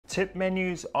Tip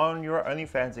menus on your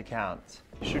OnlyFans account.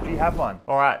 Should you have one?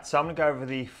 All right, so I'm gonna go over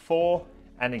the for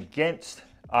and against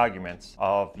arguments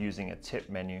of using a tip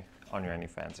menu on your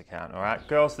OnlyFans account, all right?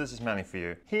 Girls, this is mainly for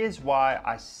you. Here's why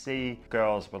I see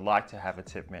girls would like to have a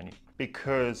tip menu.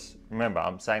 Because, remember,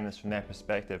 I'm saying this from their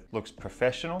perspective, looks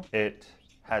professional, it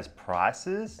has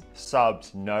prices,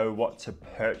 subs know what to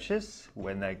purchase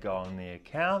when they go on the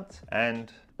account,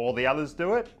 and all the others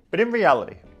do it. But in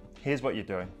reality, here's what you're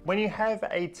doing. When you have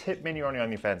a tip menu on your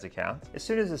OnlyFans account, as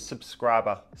soon as a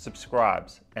subscriber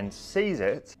subscribes and sees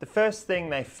it, the first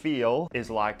thing they feel is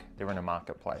like they're in a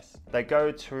marketplace. They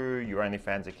go to your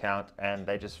OnlyFans account and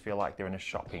they just feel like they're in a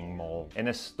shopping mall, in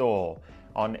a store,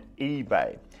 on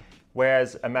eBay.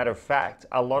 Whereas, a matter of fact,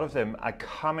 a lot of them are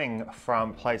coming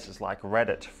from places like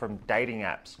Reddit, from dating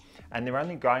apps, and they're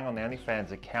only going on the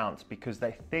OnlyFans accounts because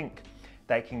they think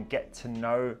they can get to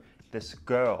know this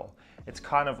girl. It's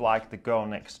kind of like the girl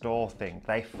next door thing.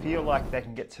 They feel like they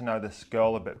can get to know this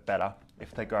girl a bit better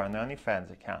if they go on the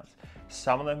OnlyFans accounts.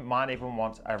 Some of them might even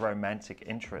want a romantic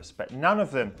interest, but none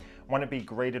of them want to be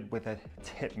greeted with a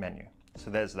tip menu. So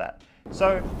there's that.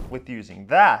 So with using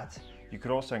that, you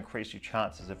could also increase your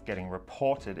chances of getting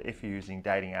reported if you're using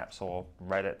dating apps or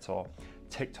Reddit or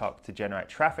TikTok to generate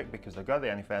traffic, because they go to the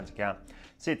OnlyFans account,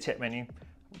 see a tip menu,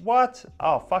 what?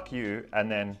 Oh, fuck you, and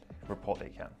then report the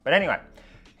account. But anyway,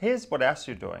 here's what else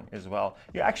you're doing as well.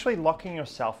 You're actually locking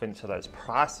yourself into those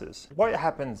prices. What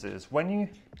happens is when you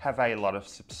have a lot of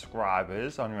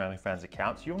subscribers on your OnlyFans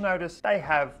accounts, you'll notice they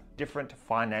have different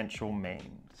financial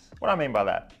means. What do I mean by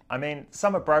that? I mean,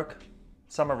 some are broke,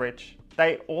 some are rich.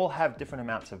 They all have different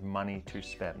amounts of money to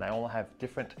spend. They all have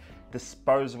different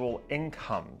disposable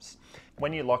incomes.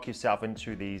 When you lock yourself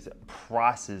into these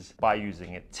prices by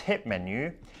using a tip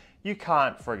menu, you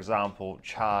can't, for example,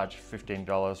 charge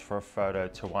 $15 for a photo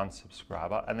to one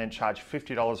subscriber and then charge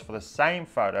 $50 for the same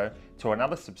photo to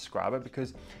another subscriber,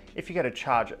 because if you go to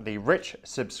charge the rich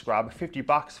subscriber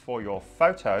 $50 for your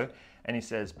photo and he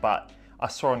says, but I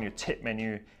saw on your tip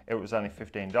menu it was only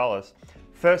 $15.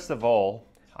 First of all,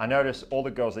 I notice all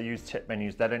the girls that use tip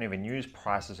menus, they don't even use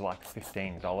prices like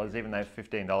 $15, even though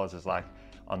 $15 is like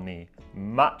on the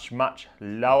much, much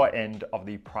lower end of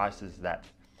the prices that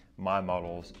my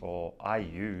models or I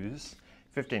use.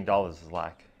 $15 is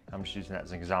like, I'm just using that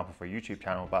as an example for a YouTube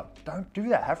channel, but don't do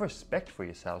that. Have respect for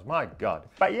yourselves, my God.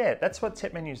 But yeah, that's what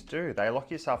tip menus do. They lock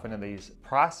yourself into these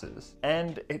prices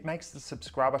and it makes the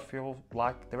subscriber feel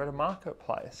like they're at a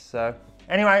marketplace. So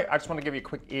anyway, I just want to give you a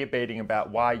quick ear beating about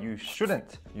why you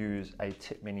shouldn't use a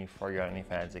tip menu for your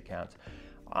OnlyFans account.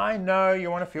 I know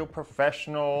you want to feel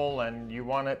professional and you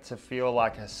want it to feel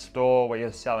like a store where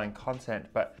you're selling content,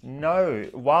 but no,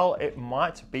 while it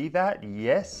might be that,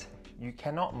 yes, you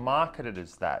cannot market it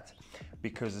as that,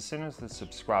 because as soon as the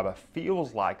subscriber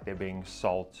feels like they're being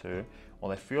sold to, or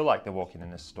they feel like they're walking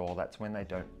in a store, that's when they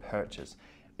don't purchase.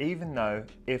 Even though,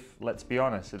 if, let's be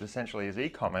honest, it essentially is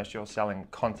e-commerce, you're selling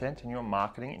content and you're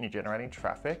marketing it and you're generating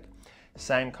traffic,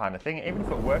 same kind of thing. Even if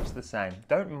it works the same,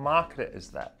 don't market it as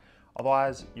that.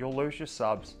 Otherwise, you'll lose your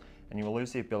subs and you will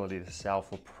lose the ability to sell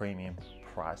for premium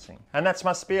pricing. And that's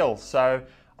my spiel. So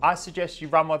I suggest you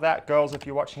run with that. Girls, if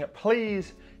you're watching it,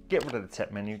 please get rid of the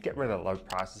tip menu, get rid of the low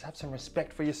prices, have some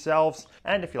respect for yourselves.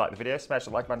 And if you like the video, smash the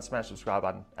like button, smash the subscribe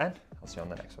button, and I'll see you on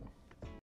the next one.